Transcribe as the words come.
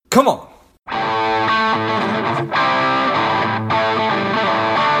Come on.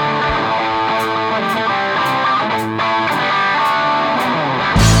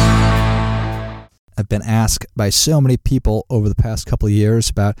 I've been asked by so many people over the past couple of years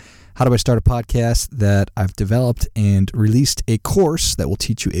about how do I start a podcast, that I've developed and released a course that will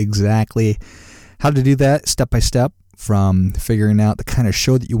teach you exactly how to do that step by step, from figuring out the kind of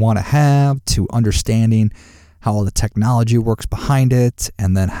show that you want to have to understanding how all the technology works behind it,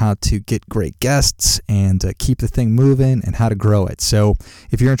 and then how to get great guests and keep the thing moving and how to grow it. So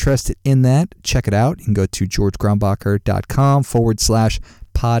if you're interested in that, check it out. You can go to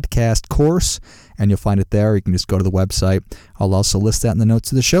georgegrumbacher.com/podcast course, and you'll find it there. You can just go to the website. I'll also list that in the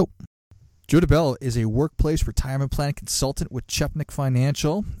notes of the show. Joe DeBello is a workplace retirement plan consultant with Chepnick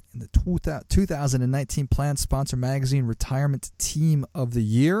Financial and the 2019 Plan Sponsor Magazine Retirement Team of the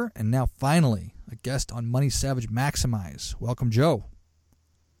Year, and now finally a guest on Money Savage Maximize. Welcome, Joe.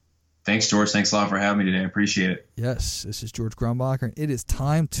 Thanks, George. Thanks a lot for having me today. I appreciate it. Yes, this is George Grumbacher, and it is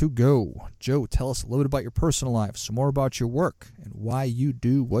time to go. Joe, tell us a little bit about your personal life, some more about your work, and why you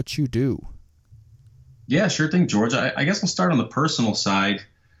do what you do. Yeah, sure thing, George. I guess we'll start on the personal side.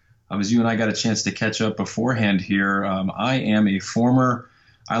 As you and I got a chance to catch up beforehand here, I am a former,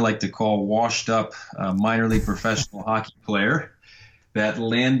 I like to call washed up minor league professional hockey player that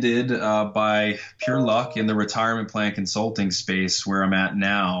landed by pure luck in the retirement plan consulting space where I'm at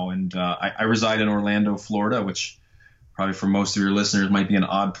now. And I reside in Orlando, Florida, which probably for most of your listeners might be an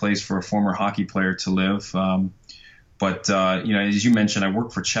odd place for a former hockey player to live. But as you mentioned, I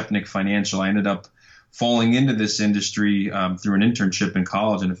work for Chepnick Financial. I ended up falling into this industry through an internship in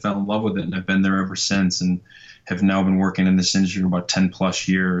college, and I fell in love with it, and I've been there ever since, and have now been working in this industry for about 10 plus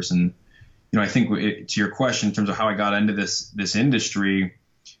years. And I think to your question in terms of how I got into this industry,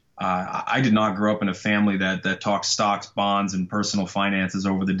 I did not grow up in a family that talked stocks, bonds, and personal finances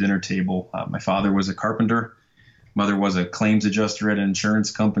over the dinner table. My father was a carpenter. Mother was a claims adjuster at an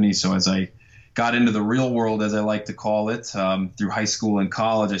insurance company. So as I got into the real world, as I like to call it, through high school and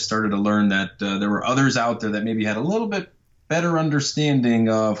college, I started to learn that there were others out there that maybe had a little bit better understanding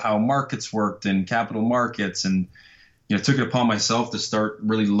of how markets worked and capital markets, and took it upon myself to start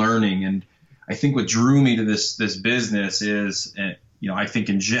really learning. And I think what drew me to this business is, I think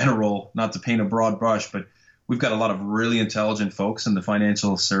in general, not to paint a broad brush, but we've got a lot of really intelligent folks in the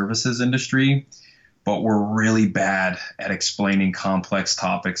financial services industry, but we're really bad at explaining complex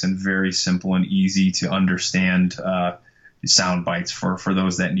topics in very simple and easy to understand sound bites for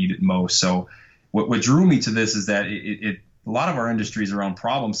those that need it most. So what drew me to this is that a lot of our industry is around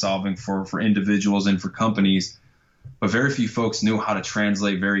problem solving for individuals and for companies, but very few folks knew how to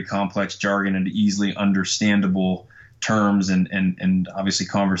translate very complex jargon into easily understandable terms and obviously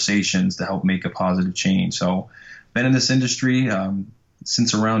conversations to help make a positive change. So been in this industry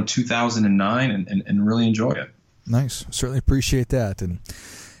since around 2009 and really enjoy it. Nice. Certainly appreciate that. And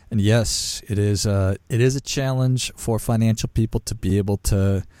yes, it is a challenge for financial people to be able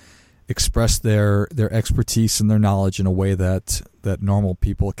to express their expertise and their knowledge in a way that normal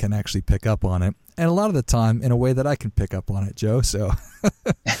people can actually pick up on it. And a lot of the time in a way that I can pick up on it, Joe. So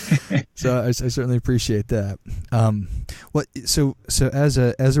so I certainly appreciate that. So as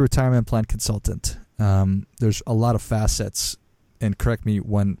a retirement plan consultant, there's a lot of facets, and correct me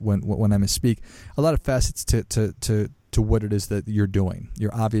when I misspeak, a lot of facets to what it is that you're doing.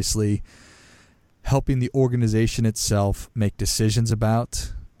 You're obviously helping the organization itself make decisions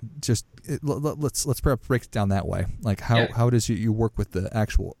about. Let's perhaps break it down that way. Like how does you work with the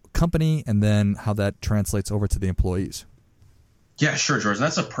actual company, and then how that translates over to the employees? Yeah, sure, George. And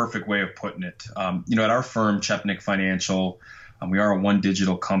that's a perfect way of putting it. At our firm, Chepnick Financial, we are a one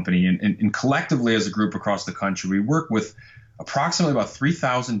digital company, and collectively as a group across the country, we work with approximately about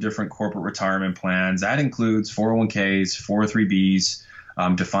 3,000 different corporate retirement plans. That includes 401ks, 403bs,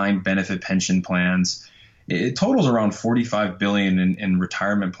 defined benefit pension plans. It totals around $45 billion in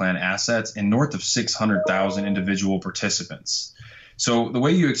retirement plan assets and north of 600,000 individual participants. So the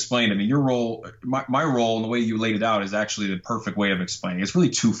way you explained, your role, my role, and the way you laid it out is actually the perfect way of explaining. It's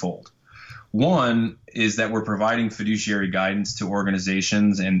really twofold. One is that we're providing fiduciary guidance to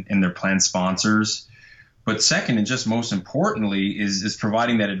organizations and their plan sponsors. But second, and just most importantly, is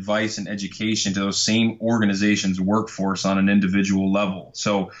providing that advice and education to those same organizations' workforce on an individual level.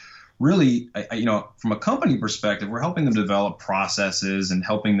 So really, from a company perspective, we're helping them develop processes and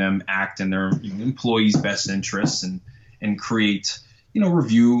helping them act in their employees' best interests and create,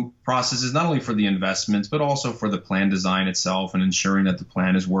 review processes, not only for the investments, but also for the plan design itself and ensuring that the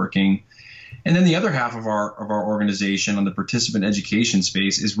plan is working. And then the other half of our organization on the participant education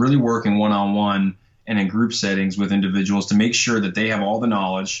space is really working one-on-one and in group settings with individuals to make sure that they have all the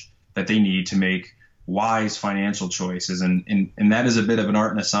knowledge that they need to make wise financial choices. And that is a bit of an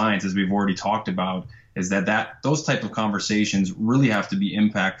art and a science, as we've already talked about, is that those type of conversations really have to be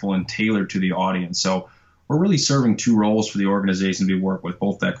impactful and tailored to the audience. So we're really serving two roles for the organizations we work with,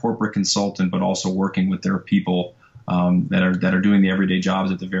 both that corporate consultant, but also working with their people that are doing the everyday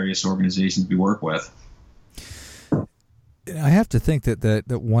jobs at the various organizations we work with. I have to think that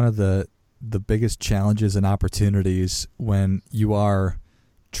one of the biggest challenges and opportunities when you are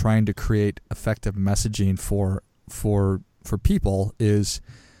trying to create effective messaging for people is,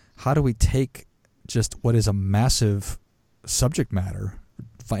 how do we take just what is a massive subject matter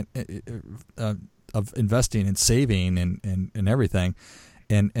of investing and saving and everything,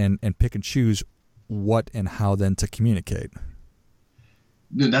 and pick and choose what and how then to communicate?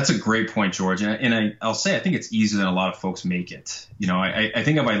 That's a great point, George. And I'll say I think it's easier than a lot of folks make it. I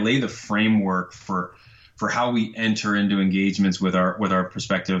think if I lay the framework for how we enter into engagements with our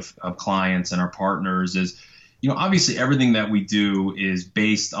prospective clients and our partners is, obviously everything that we do is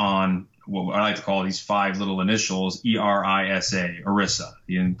based on what I like to call these 5 little initials, ERISA, ERISA,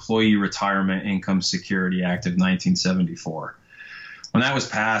 the Employee Retirement Income Security Act of 1974. When that was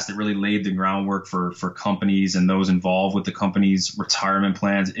passed, it really laid the groundwork for companies and those involved with the company's retirement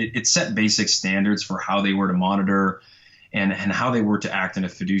plans. It set basic standards for how they were to monitor and how they were to act in a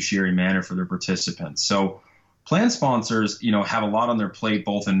fiduciary manner for their participants. So plan sponsors, have a lot on their plate,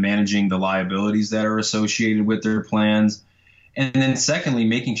 both in managing the liabilities that are associated with their plans, and then secondly,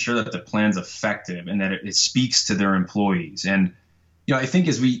 making sure that the plan's effective and that it speaks to their employees. And I think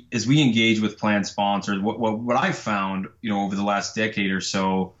as we engage with plan sponsors, what I've found, over the last decade or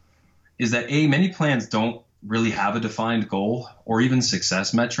so, is that many plans don't really have a defined goal or even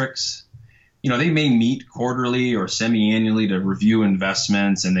success metrics. They may meet quarterly or semi-annually to review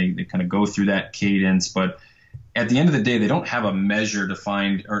investments, and they kind of go through that cadence. But at the end of the day, they don't have a measure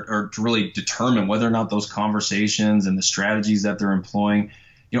defined or to really determine whether or not those conversations and the strategies that they're employing,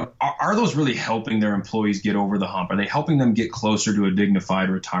 are those really helping their employees get over the hump? Are they helping them get closer to a dignified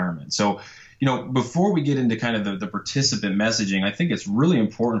retirement? So, before we get into kind of the participant messaging, I think it's really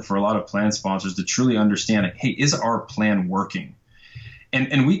important for a lot of plan sponsors to truly understand, hey, is our plan working?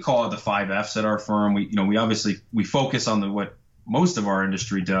 And we call it the 5 F's at our firm. We obviously focus on what most of our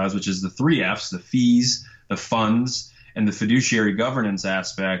industry does, which is the 3 F's, the fees, the funds, and the fiduciary governance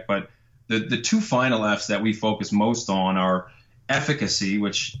aspect. But the 2 final F's that we focus most on are efficacy,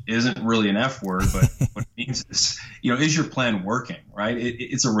 which isn't really an F word, but what it means is, is your plan working, right?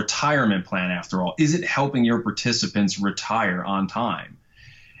 It's a retirement plan after all. Is it helping your participants retire on time?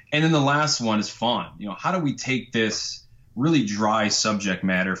 And then the last one is fun. How do we take this really dry subject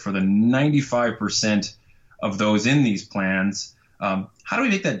matter for the 95% of those in these plans? How do we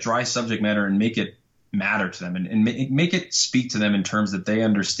take that dry subject matter and make it matter to them and make it speak to them in terms that they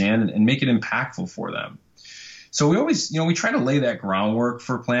understand and make it impactful for them? So we always, we try to lay that groundwork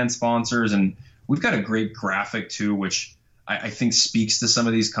for plan sponsors, and we've got a great graphic too, which I think speaks to some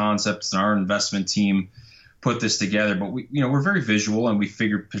of these concepts, and our investment team put this together. But we're very visual, and we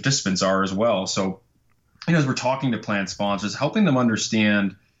figure participants are as well. So, as we're talking to plan sponsors, helping them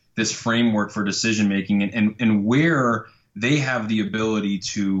understand this framework for decision making and where they have the ability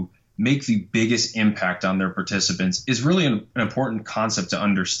to make the biggest impact on their participants is really an important concept to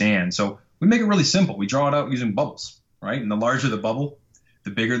understand. So we make it really simple. We draw it out using bubbles, right? And the larger the bubble,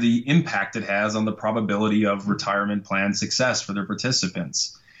 the bigger the impact it has on the probability of retirement plan success for their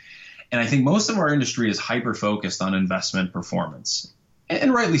participants. And I think most of our industry is hyper-focused on investment performance.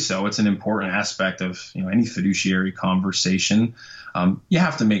 And rightly so. It's an important aspect of any fiduciary conversation. You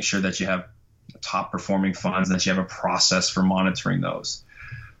have to make sure that you have top performing funds and that you have a process for monitoring those.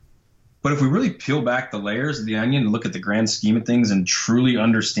 But if we really peel back the layers of the onion and look at the grand scheme of things and truly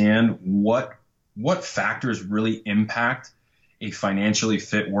understand what factors really impact a financially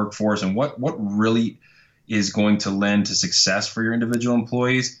fit workforce and what really is going to lend to success for your individual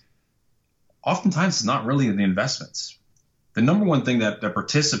employees, oftentimes it's not really the investments. The number one thing that the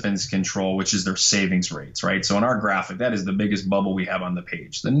participants control, which is their savings rates, right? So in our graphic, that is the biggest bubble we have on the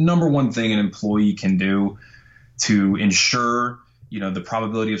page. The number one thing an employee can do to ensure the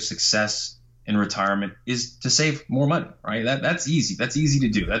probability of success in retirement is to save more money, right? That's easy. That's easy to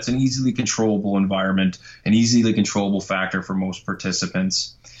do. That's an easily controllable environment, an easily controllable factor for most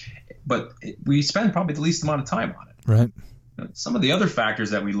participants. But we spend probably the least amount of time on it. Right. Some of the other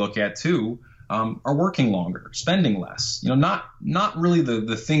factors that we look at too are working longer, spending less. Not really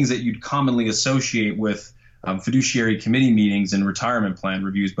the things that you'd commonly associate with fiduciary committee meetings and retirement plan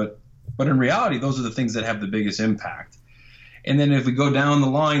reviews, but in reality, those are the things that have the biggest impact. And then if we go down the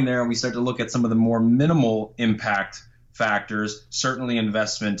line there and we start to look at some of the more minimal impact factors, certainly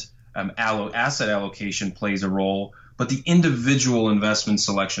investment asset allocation plays a role, but the individual investment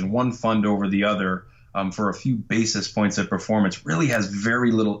selection, one fund over the other, for a few basis points of performance really has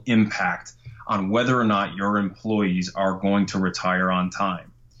very little impact on whether or not your employees are going to retire on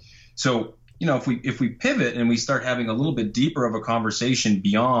time. So, if we pivot and we start having a little bit deeper of a conversation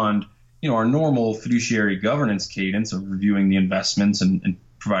beyond, our normal fiduciary governance cadence of reviewing the investments and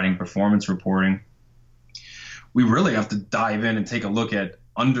providing performance reporting, we really have to dive in and take a look at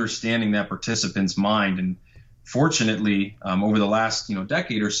understanding that participant's mind. And fortunately, over the last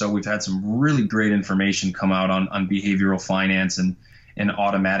decade or so, we've had some really great information come out on behavioral finance and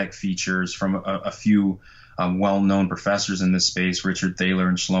automatic features from a few well-known professors in this space, Richard Thaler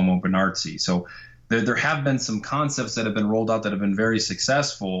and Shlomo Benartzi. So there have been some concepts that have been rolled out that have been very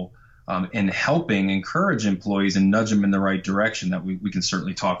successful in helping encourage employees and nudge them in the right direction that we can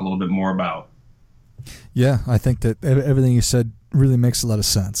certainly talk a little bit more about. Yeah, I think that everything you said really makes a lot of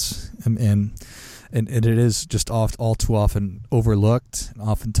sense. And it is just all too often overlooked.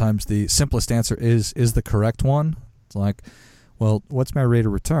 Oftentimes the simplest answer is the correct one. It's like, well, what's my rate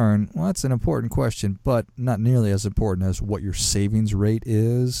of return? Well, that's an important question, but not nearly as important as what your savings rate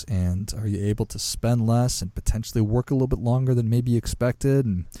is, and are you able to spend less and potentially work a little bit longer than maybe expected?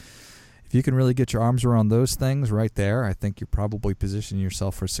 And if you can really get your arms around those things right there, I think you're probably positioning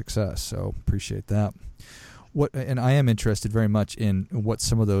yourself for success. So appreciate that. And I am interested very much in what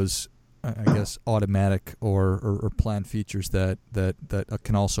some of those, I guess, automatic or plan features that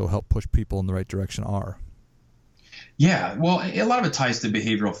can also help push people in the right direction are. Yeah, well, a lot of it ties to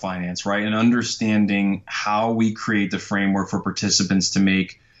behavioral finance, right? And understanding how we create the framework for participants to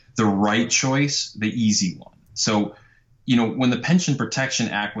make the right choice, the easy one. So, when the Pension Protection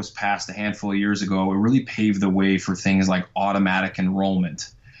Act was passed a handful of years ago, it really paved the way for things like automatic enrollment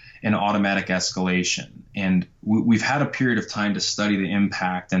and automatic escalation. And we've had a period of time to study the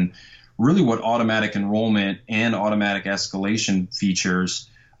impact, and really what automatic enrollment and automatic escalation features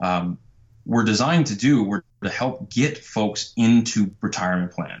were designed to do were to help get folks into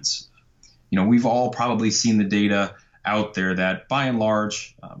retirement plans. We've all probably seen the data out there that by and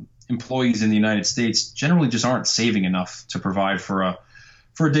large, employees in the United States generally just aren't saving enough to provide for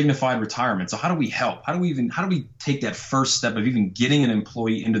a dignified retirement. So how do we help? How do we take that first step of even getting an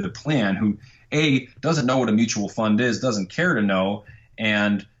employee into the plan who doesn't know what a mutual fund is, doesn't care to know,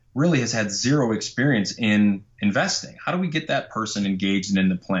 and really has had zero experience in investing? How do we get that person engaged and in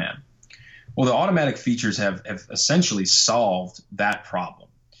the plan? Well, the automatic features have essentially solved that problem.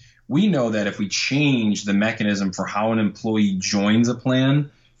 We know that if we change the mechanism for how an employee joins a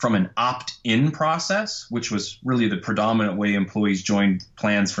plan from an opt-in process, which was really the predominant way employees joined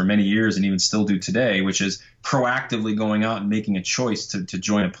plans for many years and even still do today, which is proactively going out and making a choice to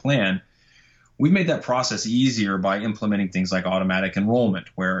join a plan, we've made that process easier by implementing things like automatic enrollment,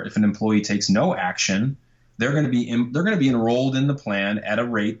 where if an employee takes no action, they're going to be enrolled in the plan at a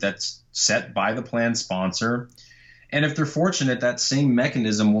rate that's set by the plan sponsor. And if they're fortunate, that same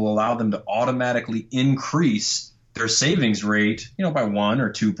mechanism will allow them to automatically increase their savings rate, by 1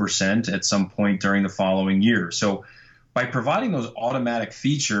 or 2% at some point during the following year. So by providing those automatic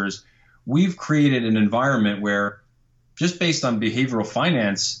features, we've created an environment where, just based on behavioral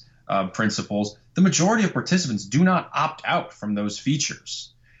finance principles, the majority of participants do not opt out from those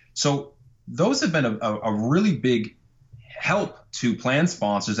features. So those have been a really big help to plan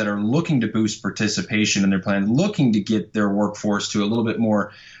sponsors that are looking to boost participation in their plan, looking to get their workforce to a little bit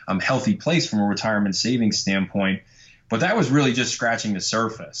more healthy place from a retirement savings standpoint. But that was really just scratching the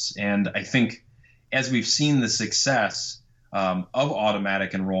surface. And I think as we've seen the success of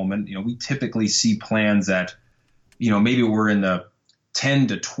automatic enrollment, we typically see plans that, maybe we're in the 10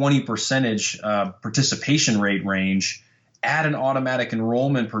 to 20% participation rate range, add an automatic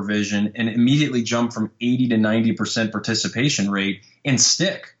enrollment provision, and immediately jump from 80 to 90% participation rate and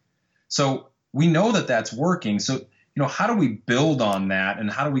stick. So we know that that's working. So, how do we build on that, and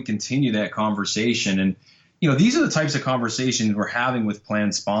how do we continue that conversation? And, these are the types of conversations we're having with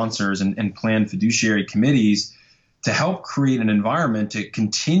plan sponsors and plan fiduciary committees to help create an environment to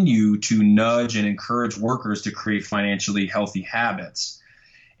continue to nudge and encourage workers to create financially healthy habits.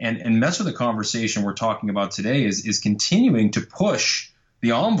 And that's what the conversation we're talking about today is continuing to push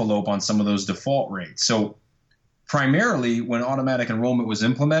the envelope on some of those default rates. So primarily when automatic enrollment was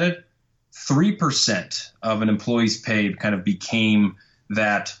implemented, 3% of an employee's pay kind of became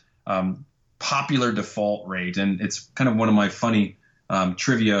that popular default rate. And it's kind of one of my funny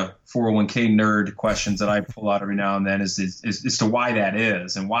trivia 401k nerd questions that I pull out every now and then is to why that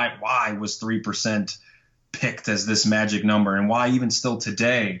is, and why was 3% picked as this magic number, and why even still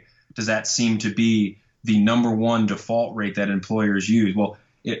today does that seem to be the number one default rate that employers use? Well,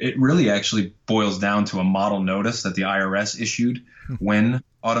 it really actually boils down to a model notice that the IRS issued when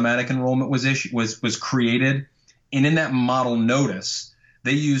automatic enrollment was created. And in that model notice,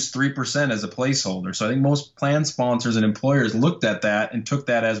 they used 3% as a placeholder. So I think most plan sponsors and employers looked at that and took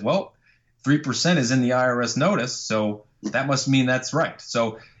that as, well, 3% is in the IRS notice, so that must mean that's right.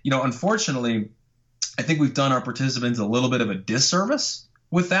 So, unfortunately, I think we've done our participants a little bit of a disservice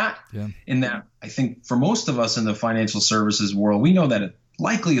with that. Yeah. In that, I think for most of us in the financial services world, we know that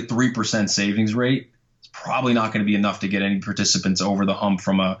likely a 3% savings rate is probably not going to be enough to get any participants over the hump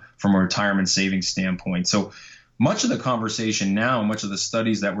from a retirement savings standpoint. So much of the conversation now, much of the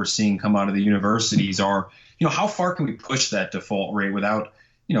studies that we're seeing come out of the universities are, how far can we push that default rate without,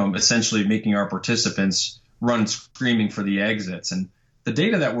 essentially making our participants run screaming for the exits. And the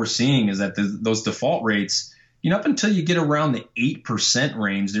data that we're seeing is that those default rates, up until you get around the 8%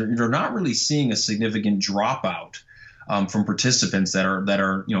 range, they're not really seeing a significant dropout from participants that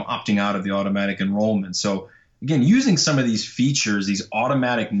are opting out of the automatic enrollment. So again, using some of these features, these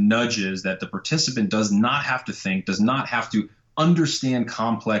automatic nudges that the participant does not have to think, does not have to understand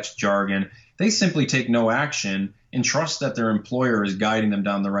complex jargon. They simply take no action and trust that their employer is guiding them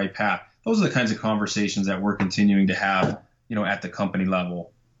down the right path. Those are the kinds of conversations that we're continuing to have, at the company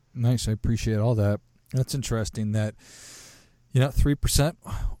level. Nice. I appreciate all that. That's interesting that, 3%.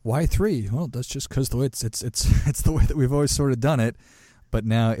 Why 3? Well, that's just because the way it's the way that we've always sort of done it. But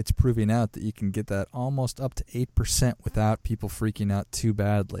now it's proving out that you can get that almost up to 8% without people freaking out too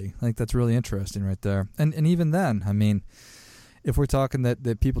badly. I think that's really interesting right there. And even then, I mean, if we're talking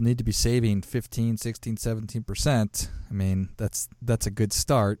that people need to be saving 15, 16, 17%, I mean, that's a good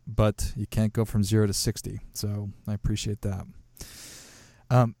start, but you can't go from 0 to 60. So I appreciate that.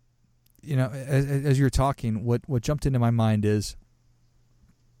 As you're talking, what jumped into my mind is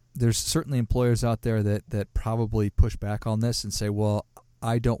there's certainly employers out there that probably push back on this and say, well,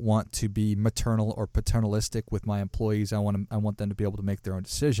 I don't want to be maternal or paternalistic with my employees. I want them to be able to make their own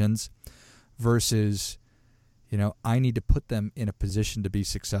decisions versus, I need to put them in a position to be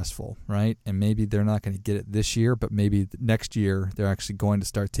successful, right? And maybe they're not going to get it this year, but maybe next year they're actually going to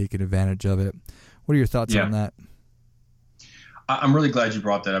start taking advantage of it. What are your thoughts on that? I'm really glad you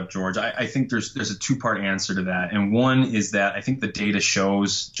brought that up, George. I think there's a two-part answer to that. And one is that I think the data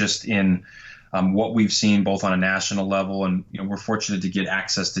shows just in what we've seen both on a national level, and we're fortunate to get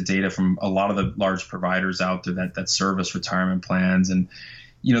access to data from a lot of the large providers out there that service retirement plans. And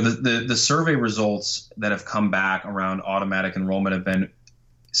the survey results that have come back around automatic enrollment have been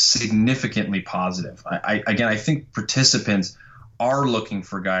significantly positive. I think participants are looking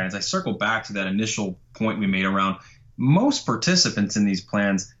for guidance. I circle back to that initial point we made around most participants in these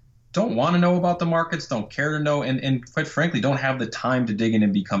plans don't want to know about the markets, don't care to know, and quite frankly, don't have the time to dig in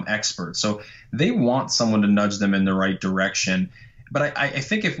and become experts. So they want someone to nudge them in the right direction. But I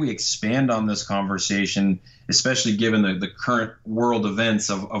think if we expand on this conversation, especially given the current world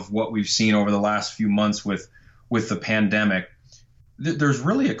events of what we've seen over the last few months with the pandemic, there's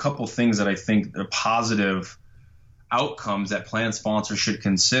really a couple things that I think are positive outcomes that plan sponsors should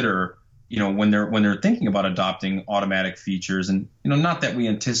consider when they're thinking about adopting automatic features. And, not that we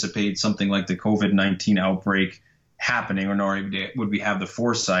anticipate something like the COVID-19 outbreak happening, or nor would we have the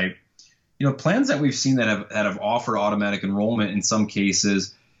foresight. Plans that we've seen that have offered automatic enrollment in some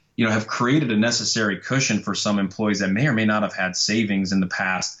cases, have created a necessary cushion for some employees that may or may not have had savings in the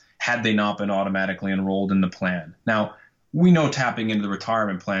past had they not been automatically enrolled in the plan. Now, we know tapping into the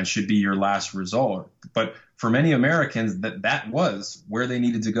retirement plan should be your last resort, but for many Americans, that was where they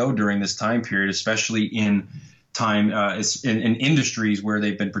needed to go during this time period, especially in industries where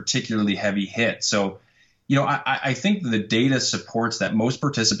they've been particularly heavy hit. So, I think the data supports that most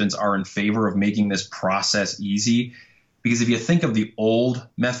participants are in favor of making this process easy, because if you think of the old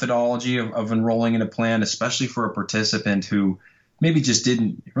methodology of enrolling in a plan, especially for a participant who maybe just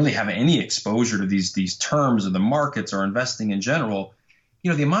didn't really have any exposure to these terms of the markets or investing in general,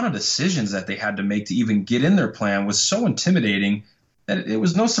 the amount of decisions that they had to make to even get in their plan was so intimidating that it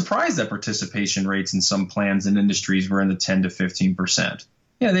was no surprise that participation rates in some plans and industries were in the 10 to 15%.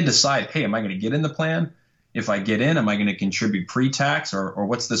 They decide, hey, am I going to get in the plan? If I get in, am I going to contribute pre-tax, or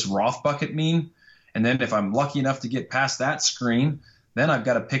what's this Roth bucket mean? And then if I'm lucky enough to get past that screen, then I've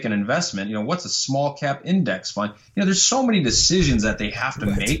got to pick an investment. What's a small cap index fund? There's so many decisions that they have to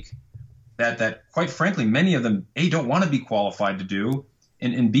make that quite frankly, many of them, A, don't want to be qualified to do,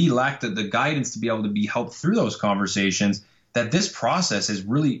 and B, lack the guidance to be able to be helped through those conversations, that this process has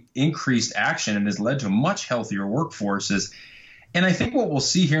really increased action and has led to much healthier workforces. And I think what we'll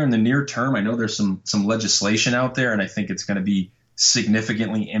see here in the near term, I know there's some legislation out there, and I think it's going to be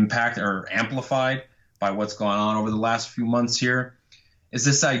significantly impacted or amplified by what's gone on over the last few months here, is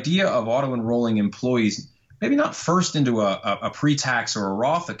this idea of auto-enrolling employees, maybe not first into a pre-tax or a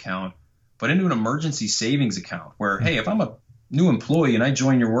Roth account, but into an emergency savings account where, hey, if I'm a new employee and I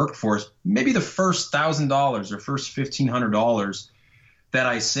join your workforce, maybe the first $1,000 or first $1,500 that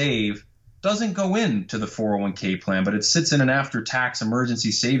I save doesn't go into the 401k plan, but it sits in an after-tax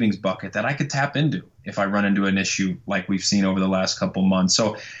emergency savings bucket that I could tap into if I run into an issue like we've seen over the last couple months.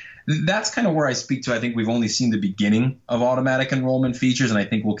 So that's kind of where I speak to. I think we've only seen the beginning of automatic enrollment features, and I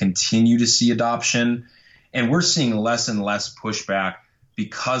think we'll continue to see adoption. And we're seeing less and less pushback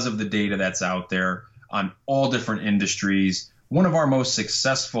because of the data that's out there on all different industries. One of our most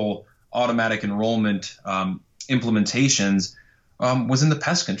successful automatic enrollment implementations was in the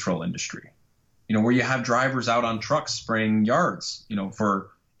pest control industry, where you have drivers out on trucks spraying yards, for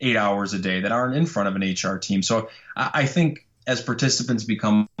 8 hours a day that aren't in front of an HR team. So I think as participants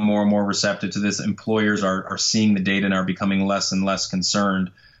become more and more receptive to this, employers are seeing the data and are becoming less and less concerned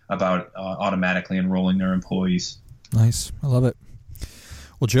about automatically enrolling their employees. Nice. I love it.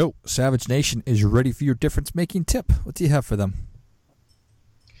 Well, Joe, Savage Nation is ready for your difference-making tip. What do you have for them?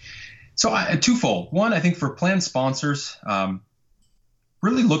 So twofold. One, I think for plan sponsors,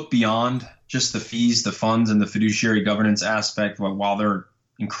 really look beyond just the fees, the funds, and the fiduciary governance aspect. While they're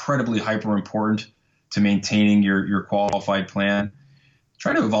incredibly hyper important to maintaining your qualified plan,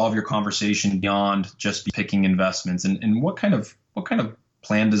 try to evolve your conversation beyond just picking investments and what kind of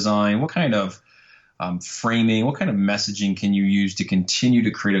plan design, what kind of framing, what kind of messaging can you use to continue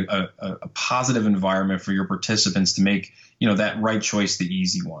to create a positive environment for your participants to make that right choice the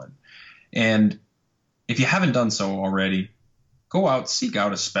easy one. And if you haven't done so already, go out, seek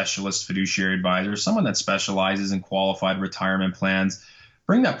out a specialist fiduciary advisor, someone that specializes in qualified retirement plans.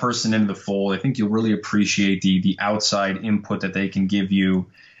 Bring that person into the fold. I think you'll really appreciate the outside input that they can give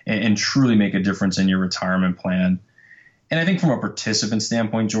you and truly make a difference in your retirement plan. And I think from a participant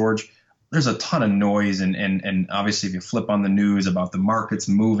standpoint, George, there's a ton of noise. And obviously, if you flip on the news about the markets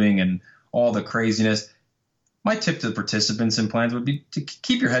moving and all the craziness, my tip to the participants in plans would be to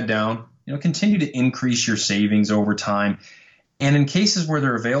keep your head down, continue to increase your savings over time. And in cases where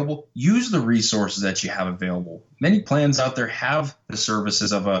they're available, use the resources that you have available. Many plans out there have the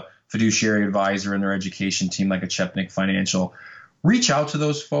services of a fiduciary advisor in their education team, like a Chepnick Financial. Reach out to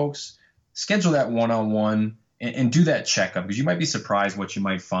those folks, schedule that one-on-one, and do that checkup, because you might be surprised what you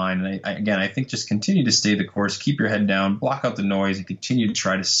might find. And I think just continue to stay the course, keep your head down, block out the noise, and continue to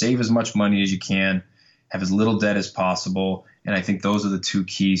try to save as much money as you can, have as little debt as possible. And I think those are the two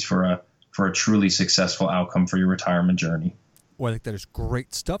keys for a truly successful outcome for your retirement journey. Well, I think that is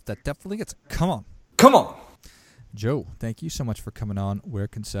great stuff. That definitely gets Come on. Joe, thank you so much for coming on. Where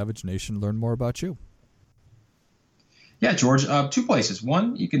can Savage Nation learn more about you? Yeah, George, two places.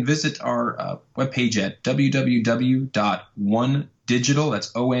 One, you can visit our webpage at www.onedigital,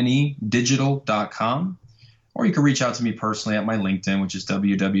 that's O-N-E, digital.com. Or you can reach out to me personally at my LinkedIn, which is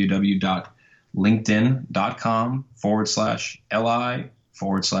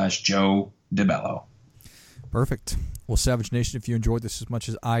www.linkedin.com/LI/Joe DiBello. Perfect. Well, Savage Nation, if you enjoyed this as much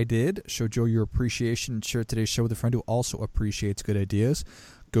as I did, show Joe your appreciation and share today's show with a friend who also appreciates good ideas.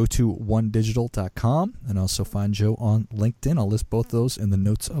 Go to onedigital.com and also find Joe on LinkedIn. I'll list both those in the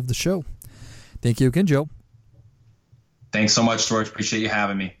notes of the show. Thank you again, Joe. Thanks so much, George. Appreciate you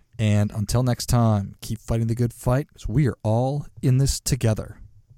having me. And until next time, keep fighting the good fight, because we are all in this together.